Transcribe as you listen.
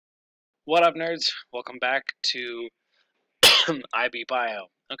What up, nerds? Welcome back to IB Bio.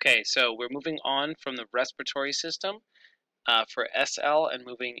 Okay, so we're moving on from the respiratory system for SL and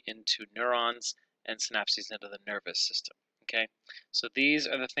moving into neurons and synapses into the nervous system. Okay, so these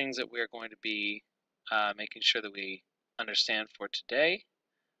are the things that we're going to be making sure that we understand for today.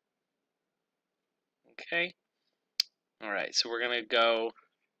 Okay, all right, so we're gonna go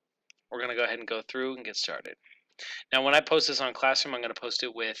ahead and go through and get started. Now, when I post this on Classroom, I'm going to post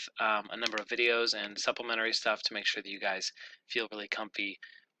it with a number of videos and supplementary stuff to make sure that you guys feel really comfy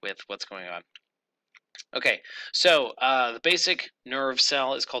with what's going on. Okay, so the basic nerve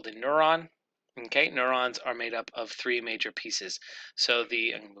cell is called a neuron. Okay, neurons are made up of three major pieces. So I'm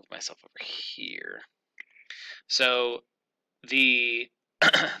going to move myself over here. So the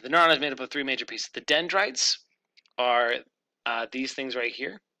the neuron is made up of three major pieces. The dendrites are these things right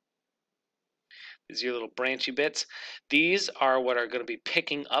here. These are your little branchy bits. These are what are going to be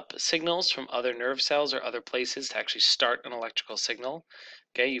picking up signals from other nerve cells or other places to actually start an electrical signal.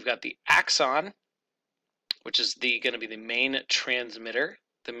 Okay, you've got the axon, which is going to be the main transmitter,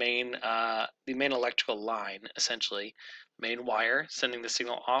 the main electrical line, essentially, main wire sending the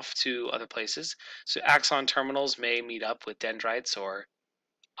signal off to other places. So axon terminals may meet up with dendrites or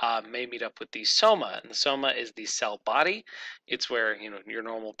may meet up with the soma, and the soma is the cell body. It's where your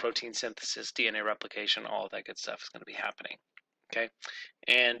normal protein synthesis, DNA replication, all of that good stuff is going to be happening. Okay,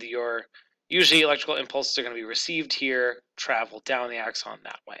 and your usually electrical impulses are going to be received here, travel down the axon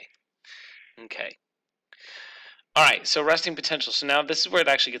that way. Okay. All right, so resting potential. So now this is where it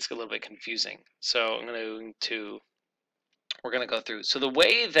actually gets a little bit confusing. So we're going to go through. So the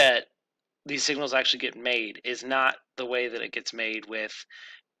way that these signals actually get made is not the way that it gets made with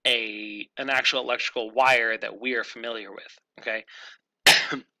an actual electrical wire that we are familiar with. Okay,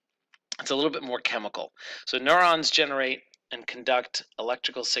 it's a little bit more chemical. So neurons generate and conduct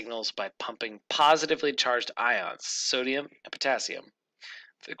electrical signals by pumping positively charged ions, sodium and potassium,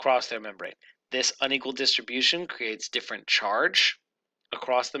 across their membrane. This unequal distribution creates different charge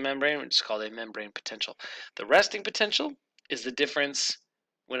across the membrane, which is called a membrane potential. The resting potential is the difference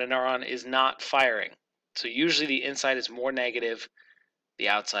when a neuron is not firing. So usually the inside is more negative, the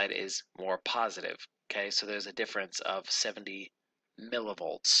outside is more positive. Okay, so there's a difference of 70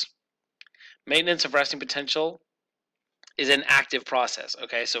 millivolts. Maintenance of resting potential is an active process.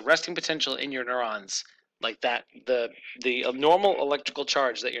 Okay, so resting potential in your neurons, like that, the normal electrical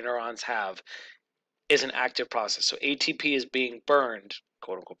charge that your neurons have, is an active process. So ATP is being burned,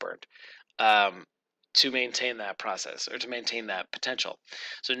 quote unquote burned, to maintain that process or to maintain that potential.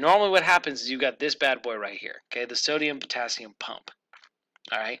 So normally what happens is you've got this bad boy right here. Okay, the sodium potassium pump.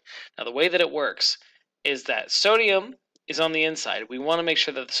 All right. Now the way that it works is that sodium is on the inside. We want to make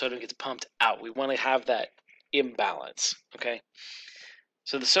sure that the sodium gets pumped out. We want to have that imbalance. Okay.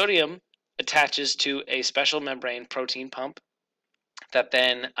 So the sodium attaches to a special membrane protein pump that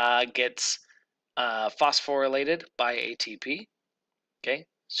then gets phosphorylated by ATP. Okay.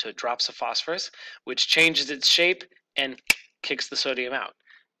 So it drops the phosphorus, which changes its shape and kicks the sodium out.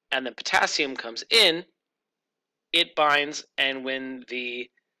 And then potassium comes in. It binds, and when the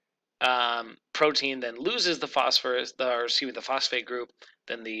protein then loses the phosphorus, the phosphate group,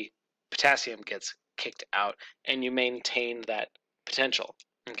 then the potassium gets kicked out, and you maintain that potential.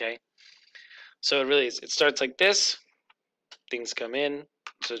 Okay, so it really is. It starts like this. Things come in,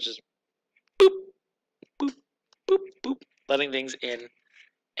 so it's just boop, boop, boop, boop, letting things in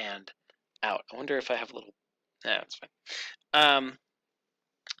and out. I wonder if I have a little. Yeah, that's fine.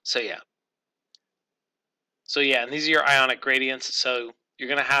 So yeah. So yeah, and these are your ionic gradients. So you're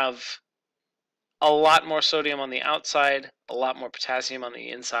going to have a lot more sodium on the outside, a lot more potassium on the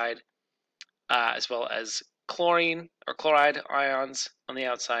inside, as well as chlorine or chloride ions on the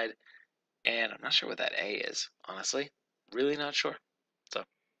outside. And I'm not sure what that A is, honestly. Really not sure. So it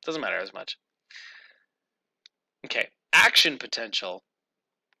doesn't matter as much. Okay, action potential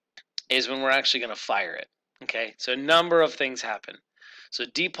is when we're actually going to fire it. Okay, so a number of things happen. So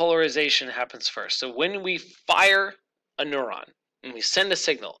depolarization happens first. So when we fire a neuron and we send a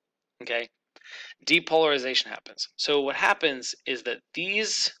signal, okay, depolarization happens. So what happens is that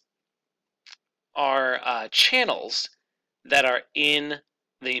these are channels that are in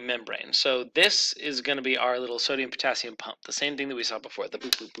the membrane. So this is going to be our little sodium potassium pump, the same thing that we saw before, the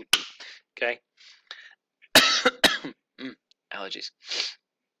boop, boop, boop, boop. Okay. Allergies.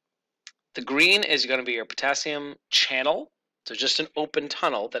 The green is going to be your potassium channel, so just an open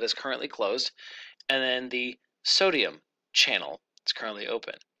tunnel that is currently closed, and then the sodium channel is currently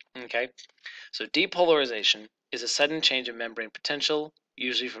open. Okay, so depolarization is a sudden change in membrane potential,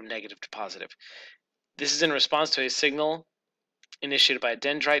 usually from negative to positive. This is in response to a signal initiated by a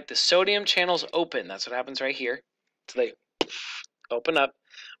dendrite. The sodium channels open. That's what happens right here. So they open up,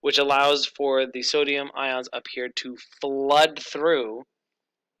 which allows for the sodium ions up here to flood through,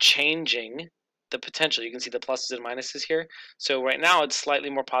 changing the potential. You can see the pluses and minuses here. So right now it's slightly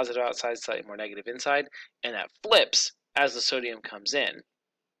more positive outside, slightly more negative inside, and that flips as the sodium comes in.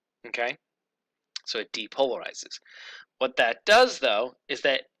 Okay? So it depolarizes. What that does, though, is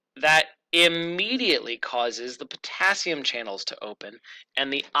that immediately causes the potassium channels to open,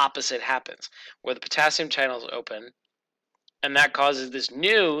 and the opposite happens, where the potassium channels open, and that causes this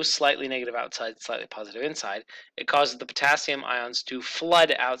new slightly negative outside, slightly positive inside. It causes the potassium ions to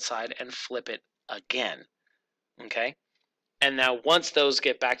flood outside and flip it again. Okay? And now once those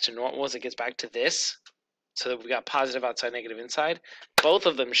get back to normal, once it gets back to this, so that we've got positive outside, negative inside, both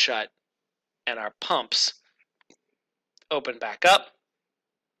of them shut, and our pumps open back up,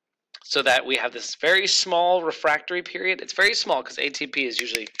 so that we have this very small refractory period. It's very small because ATP is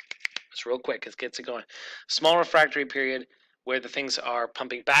usually, it's real quick, it gets it going. Small refractory period where the things are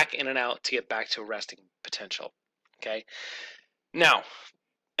pumping back in and out to get back to a resting potential. Okay. Now,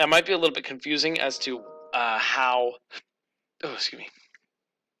 it might be a little bit confusing as to how, excuse me.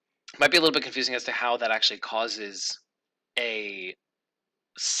 It might be a little bit confusing as to how that actually causes a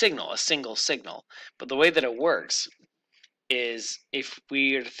signal, a single signal. But the way that it works is, if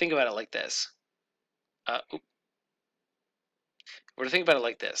we are to think about it like this, we're to think about it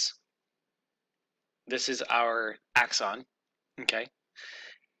like this. This is our axon, okay?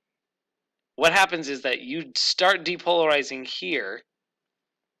 What happens is that you start depolarizing here,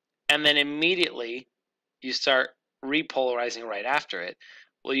 and then immediately you start repolarizing right after it.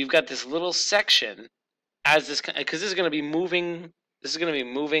 Well, you've got this little section as this, because this is going to be moving. This is going to be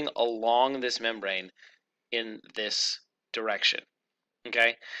moving along this membrane in this direction.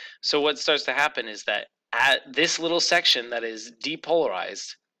 Okay, so what starts to happen is that at this little section that is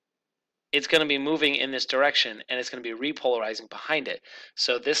depolarized, it's going to be moving in this direction, and it's going to be repolarizing behind it.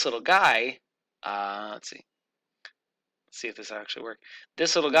 So this little guy, let's see if this actually works.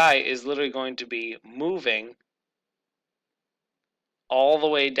 This little guy is literally going to be moving all the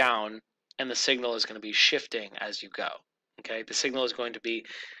way down, and the signal is going to be shifting as you go. Okay, the signal is going to be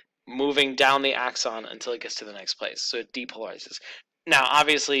moving down the axon until it gets to the next place. So it depolarizes. Now,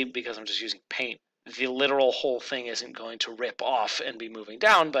 obviously, because I'm just using paint, the literal whole thing isn't going to rip off and be moving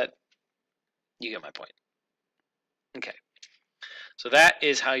down, but you get my point. Okay. So that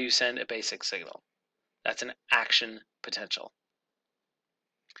is how you send a basic signal. That's an action potential.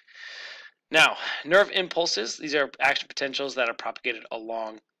 Now, nerve impulses, these are action potentials that are propagated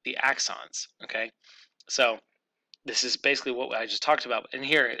along the axons. Okay. So this is basically what I just talked about, and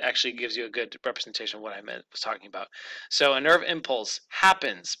here it actually gives you a good representation of what I was talking about. So a nerve impulse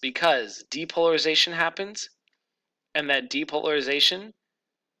happens because depolarization happens, and that depolarization,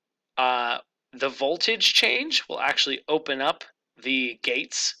 the voltage change will actually open up the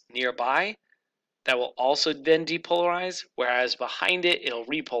gates nearby that will also then depolarize, whereas behind it, it'll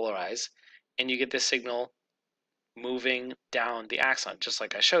repolarize, and you get this signal moving down the axon, just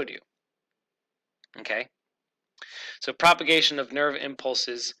like I showed you. Okay? So propagation of nerve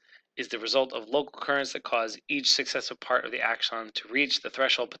impulses is the result of local currents that cause each successive part of the axon to reach the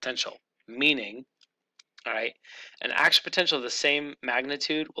threshold potential, meaning, all right, an action potential of the same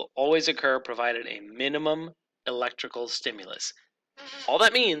magnitude will always occur provided a minimum electrical stimulus. All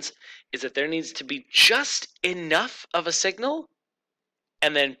that means is that there needs to be just enough of a signal,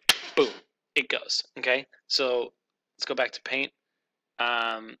 and then boom, it goes. Okay, so let's go back to paint.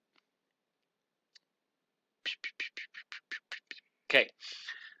 Okay,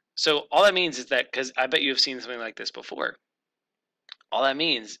 so all that means is that, because I bet you have seen something like this before, all that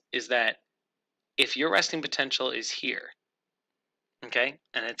means is that if your resting potential is here, okay,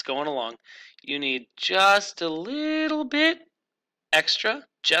 and it's going along, you need just a little bit extra,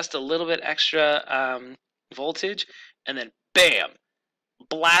 voltage, and then bam,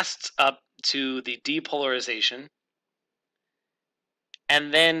 blasts up to the depolarization,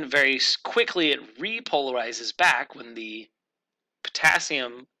 and then very quickly it repolarizes back when the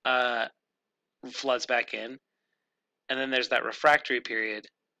potassium floods back in, and then there's that refractory period,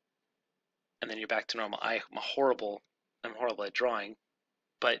 and then you're back to normal. I'm horrible at drawing,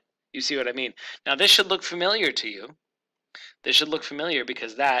 but you see what I mean. Now this should look familiar to you. This should look familiar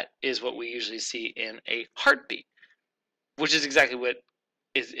because that is what we usually see in a heartbeat, which is exactly what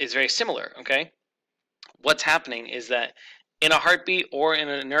is very similar, okay? What's happening is that in a heartbeat or in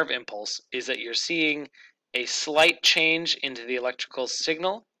a nerve impulse is that you're seeing a slight change into the electrical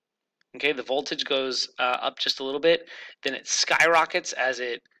signal. Okay, the voltage goes up just a little bit, then it skyrockets as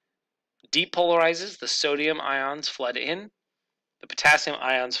it depolarizes, the sodium ions flood in, The potassium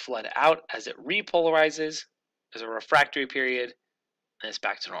ions flood out as it repolarizes. There's a refractory period, and it's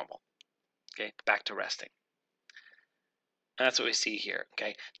back to normal. Okay, back to resting. And that's what we see here.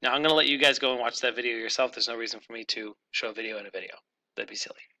 Okay, now I'm going to let you guys go and watch that video yourself. There's no reason for me to show a video in a video. That'd be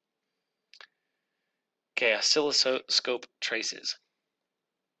silly. Okay, oscilloscope traces.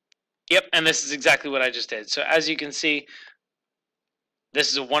 Yep, and this is exactly what I just did. So as you can see, this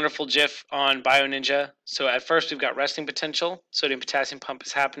is a wonderful GIF on BioNinja. So at first we've got resting potential. Sodium potassium pump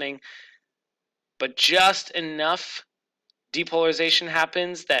is happening. But just enough depolarization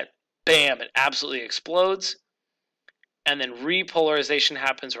happens that, bam, it absolutely explodes. And then repolarization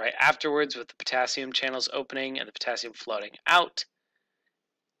happens right afterwards with the potassium channels opening and the potassium floating out.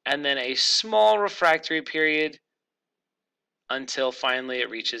 And then a small refractory period until finally it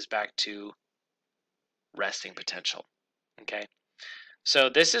reaches back to resting potential. Okay, so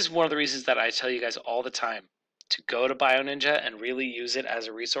this is one of the reasons that I tell you guys all the time to go to BioNinja and really use it as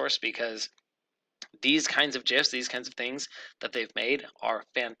a resource, because these kinds of GIFs, these kinds of things that they've made are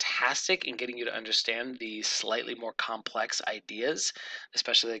fantastic in getting you to understand the slightly more complex ideas,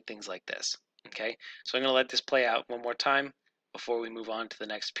 especially like things like this. Okay, so I'm going to let this play out one more time before we move on to the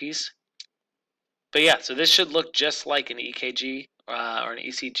next piece. But yeah, so this should look just like an EKG or an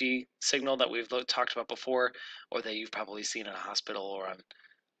ECG signal that we've talked about before, or that you've probably seen in a hospital or on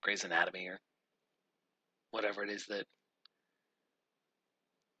Grey's Anatomy or whatever it is that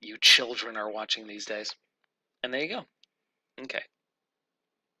you children are watching these days. And there you go. Okay.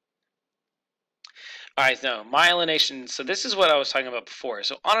 All right, no, myelination. So this is what I was talking about before.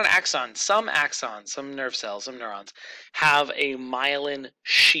 So on an axon, some nerve cells, some neurons, have a myelin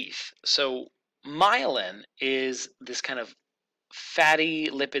sheath. So myelin is this kind of fatty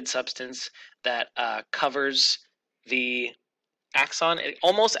lipid substance that covers the axon. It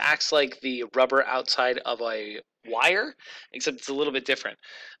almost acts like the rubber outside of a wire, except it's a little bit different.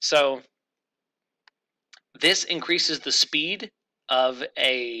 So this increases the speed of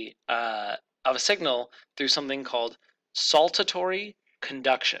a signal through something called saltatory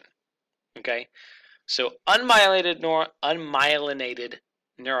conduction. Okay, so unmyelinated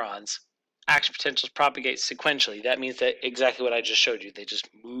neurons action potentials propagate sequentially. That means that exactly what I just showed you. They just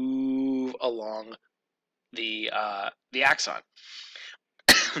move along the axon.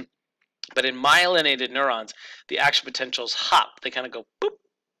 But in myelinated neurons, the action potentials hop. They kind of go boop,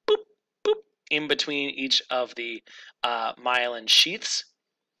 boop, boop in between each of the myelin sheaths.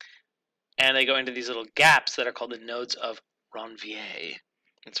 And they go into these little gaps that are called the nodes of Ranvier.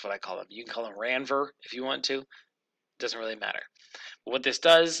 That's what I call them. You can call them Ranver if you want to. It doesn't really matter. But what this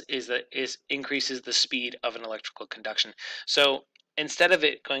does is that it increases the speed of an electrical conduction. So instead of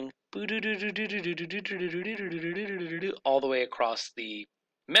it going all the way across the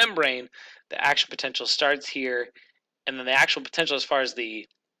membrane, the action potential starts here, and then the actual potential as far as the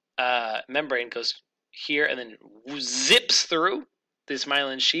membrane goes here, and then zips through this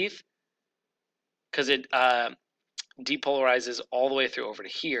myelin sheath, because it depolarizes all the way through over to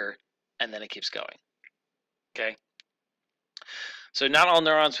here, and then it keeps going. Okay? So not all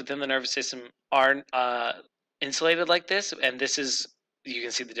neurons within the nervous system are insulated like this, and this is, you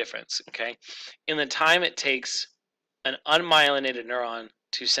can see the difference. Okay? In the time it takes an unmyelinated neuron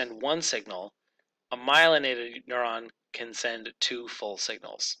to send one signal, a myelinated neuron can send 2 full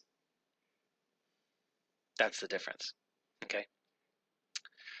signals. That's the difference. Okay?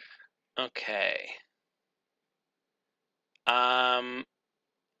 Okay. And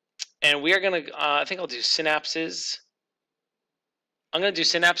we are going to, I think I'll do synapses. I'm going to do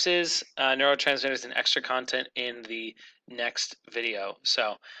synapses, neurotransmitters, and extra content in the next video.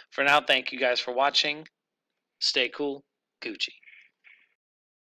 So for now, thank you guys for watching. Stay cool. Gucci.